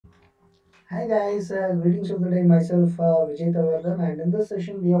Hi guys, greetings of the day. Myself Vijetha Vardhan, and in this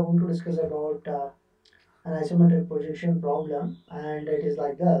session we are going to discuss about an isometric projection problem, and it is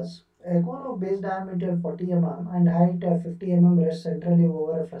like this: a cone of base diameter 40 mm and height 50 mm rests centrally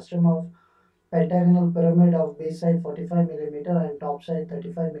over a frustum of pentagonal pyramid of base side 45 mm and top side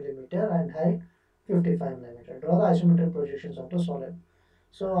 35 mm and height 55 mm. Draw the isometric projections of the solid.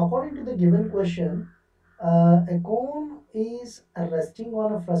 So according to the given question, a cone is resting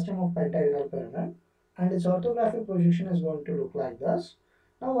on a frustum of pentagonal pyramid and its orthographic projection is going to look like this.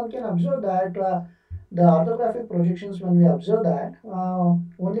 Now one can observe that the orthographic projections, when we observe that,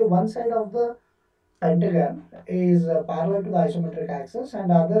 only one side of the pentagon is parallel to the isometric axis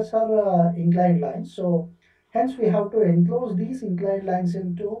and others are inclined lines. So hence we have to enclose these inclined lines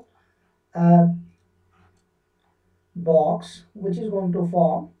into a box which is going to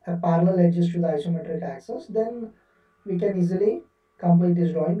form a parallel edges to the isometric axis. Then we can easily complete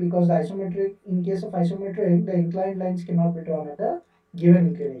this drawing, because the isometric, in case of isometric, the inclined lines cannot be drawn at a given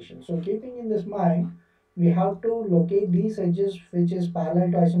inclination. So keeping in this mind, we have to locate these edges which is parallel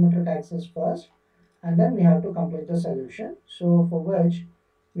to isometric axis first, and then we have to complete the solution. So for which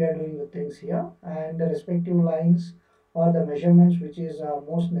we are doing the things here, and the respective lines or the measurements which is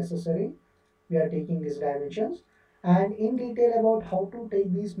most necessary, we are taking these dimensions, and in detail about how to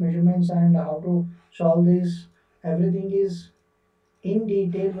take these measurements and how to solve this, everything is in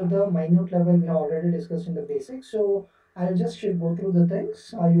detail with the minute level we have already discussed in the basics. So I'll just go through the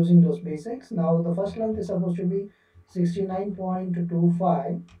things using those basics. Now the first length is supposed to be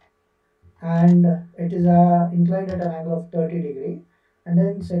 69.25, and it is inclined at an angle of 30 degree, and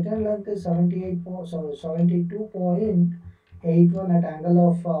then second length is 72.81 at angle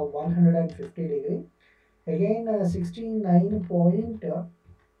of 150 degree. Again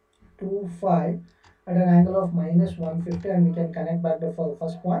 69.25 at an angle of minus 150, and we can connect back the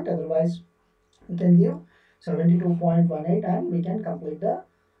first point, otherwise we can give 72.18 and we can complete the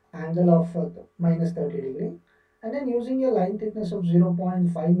angle of minus 30 degree. And then using a line thickness of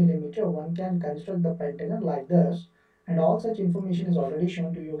 0.5 millimeter, one can construct the pentagon like this, and all such information is already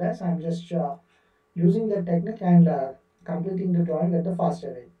shown to you guys. I'm just using the technique and completing the drawing at the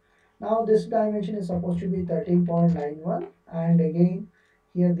faster rate. Now this dimension is supposed to be 13.91, and again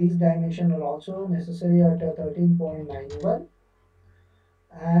here these dimensions are also necessary at 13.91,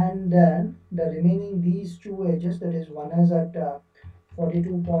 and then the remaining these two edges, that is one is at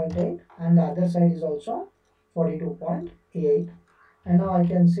 42.8 and the other side is also 42.8. And now I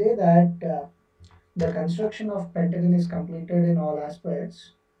can say that the construction of pentagon is completed in all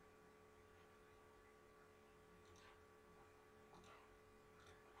aspects,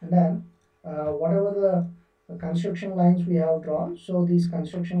 and then whatever the construction lines we have drawn, so these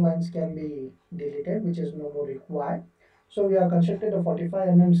construction lines can be deleted, which is no more required. So we have constructed the 45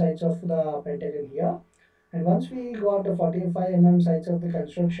 sides of the pentagon here, and once we got the 45 sides of the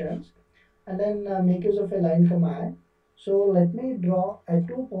constructions, and then make use of a line command. So let me draw a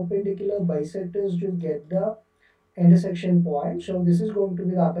two perpendicular bisectors to get the intersection point. So this is going to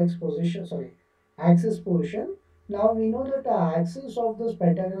be the apex position, sorry, axis position. Now we know that the axis of this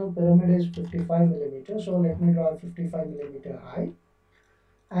pentagonal pyramid is 55 millimeters. So let me draw a 55 millimeter height.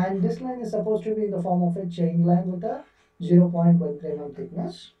 And this line is supposed to be in the form of a chain line with a 0.13 mm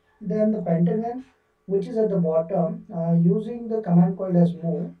thickness. Then the pentagon, which is at the bottom, using the command called as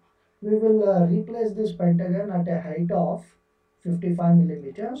move, we will replace this pentagon at a height of 55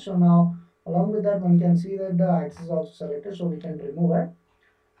 millimeters. So now along with that, one can see that the axis is also selected, so we can remove it.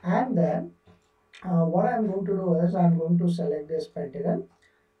 And then what I am going to do is I am going to select this pentagon,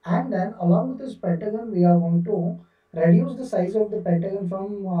 and then along with this pentagon we are going to reduce the size of the pentagon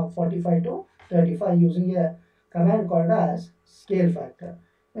from 45 to 35 using a command called as scale factor.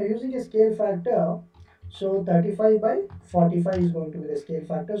 Now using a scale factor, so 35 by 45 is going to be the scale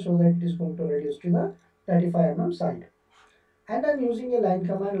factor, so that it is going to reduce to the 35 side. And then using a line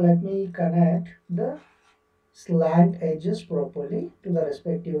command, let me connect the slant edges properly to the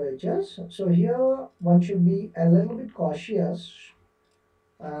respective edges. So here one should be a little bit cautious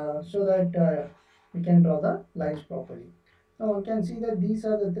so that we can draw the lines properly. Now one can see that these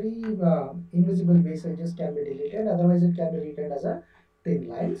are the three invisible base edges can be deleted, otherwise it can be written as a thin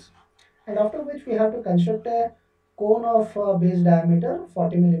lines. And after which we have to construct a cone of base diameter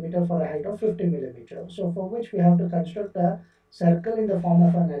 40 millimeter for a height of 50 millimeter. So for which we have to construct a circle in the form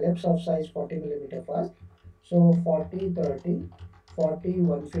of an ellipse of size 40 millimeter first. So 40, 30, 40,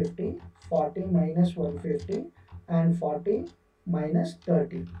 150, 40 minus 150 and 40 minus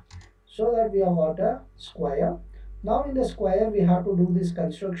 30, so that we have got a square. Now in the square we have to do these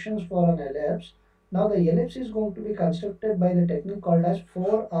constructions for an ellipse. Now the ellipse is going to be constructed by the technique called as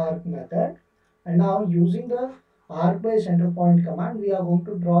 4-arc method. And now using the arc by center point command, we are going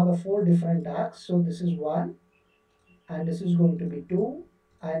to draw the 4 different arcs. So this is 1, and this is going to be 2,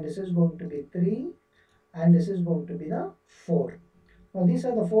 and this is going to be 3, and this is going to be the 4. Now these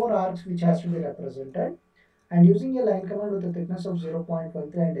are the 4 arcs which has to be represented, and using a line command with a thickness of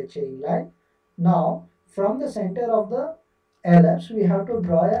 0.13 and a chain line. Now from the center of the ellipse we have to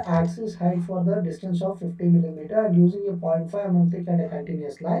draw a axis height for the distance of 50 millimeter, and using a 0.5 mm thick and a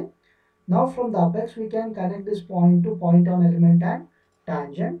continuous line. Now from the apex we can connect this point to point on element and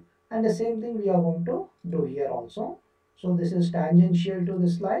tangent, and the same thing we are going to do here also. So this is tangential to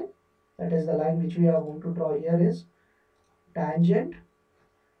this line, that is the line which we are going to draw here is tangent,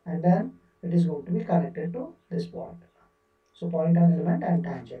 and then it is going to be connected to this point. So point on element and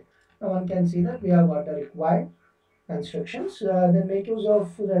tangent. Now one can see that we have got the required constructions. Then make use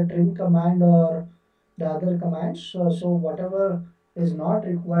of the trim command or the other commands. So whatever is not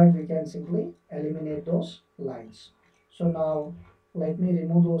required, we can simply eliminate those lines. So now let me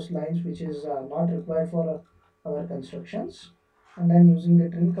remove those lines which is not required for our constructions, and then using the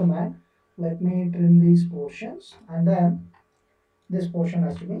trim command, let me trim these portions, and then this portion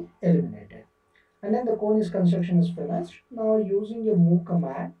has to be eliminated. And then the cone is construction is finished. Now using a move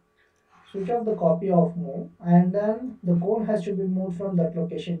command, switch off the copy of move, and then the cone has to be moved from that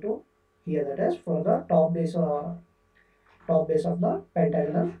location to here, that is for the top base of the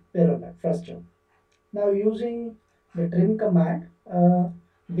pentagonal pyramid frustum. Now using the trim command,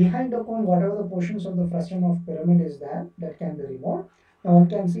 behind the cone whatever the portions of the frustum of pyramid is there, that can be removed. Now one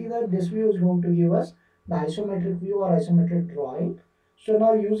can see that this view is going to give us the isometric view or isometric drawing. So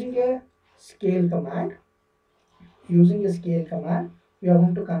now using a scale command, we are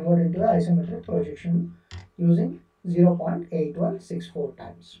going to convert into an isometric projection using 0.8164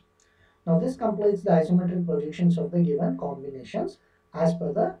 times. Now this completes the isometric projections of the given combinations as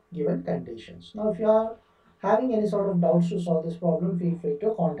per the given conditions. Now if you are having any sort of doubts to solve this problem, feel free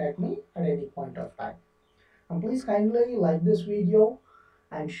to contact me at any point of time. And please kindly like this video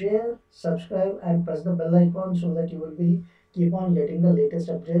and share, subscribe and press the bell icon so that you will be keep on getting the latest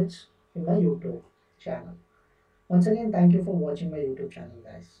updates in my YouTube channel. Once again, thank you for watching my YouTube channel,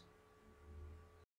 guys.